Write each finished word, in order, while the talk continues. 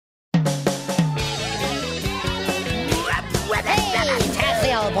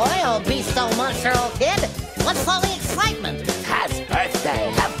What's all the excitement? Taz's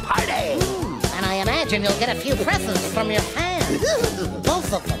birthday. Have party. And I imagine you'll get a few presents from your fans.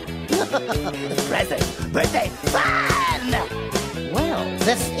 Both of them. Present. Birthday. Fun! Well,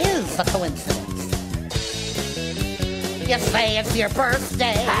 this is a coincidence. You say it's your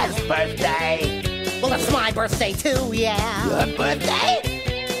birthday. Taz's birthday. Well, it's my birthday too, yeah. Your birthday?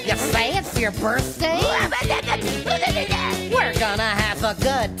 You say it's your birthday? We're gonna have a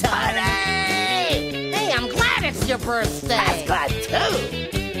good time. Party! Hey, I'm glad it's your birthday. Taz's glad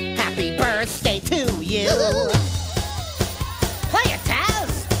too. Happy birthday to you. Play it,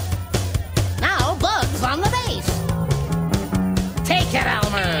 Taz. Now, Bug's on the bass. Take it,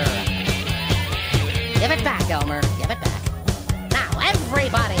 Elmer. Give it back, Elmer. Give it back. Now,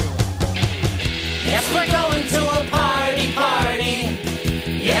 everybody. Yes, we're going to a party, party.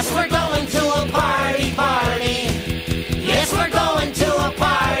 Yes, we're going to a party, party. Yes, we're going to a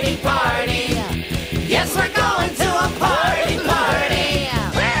party, party. Yes, we're going to a party, party.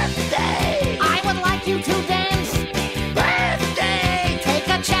 Birthday! I would like you to dance. Birthday! Take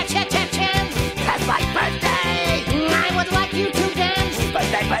a cha-cha-cha-chance. Taz's my birthday! I would like you to dance.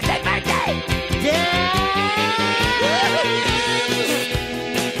 Birthday, birthday, birthday!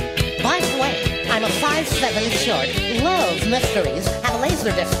 By the way, I'm a 5'7" short, loves mysteries, have a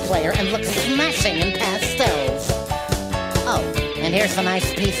laserdisc player, and looks smashing in pastels. Oh, and here's a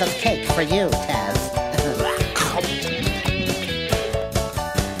nice piece of cake for you, Taz.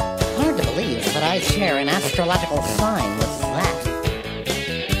 Hard to believe that I share an astrological sign with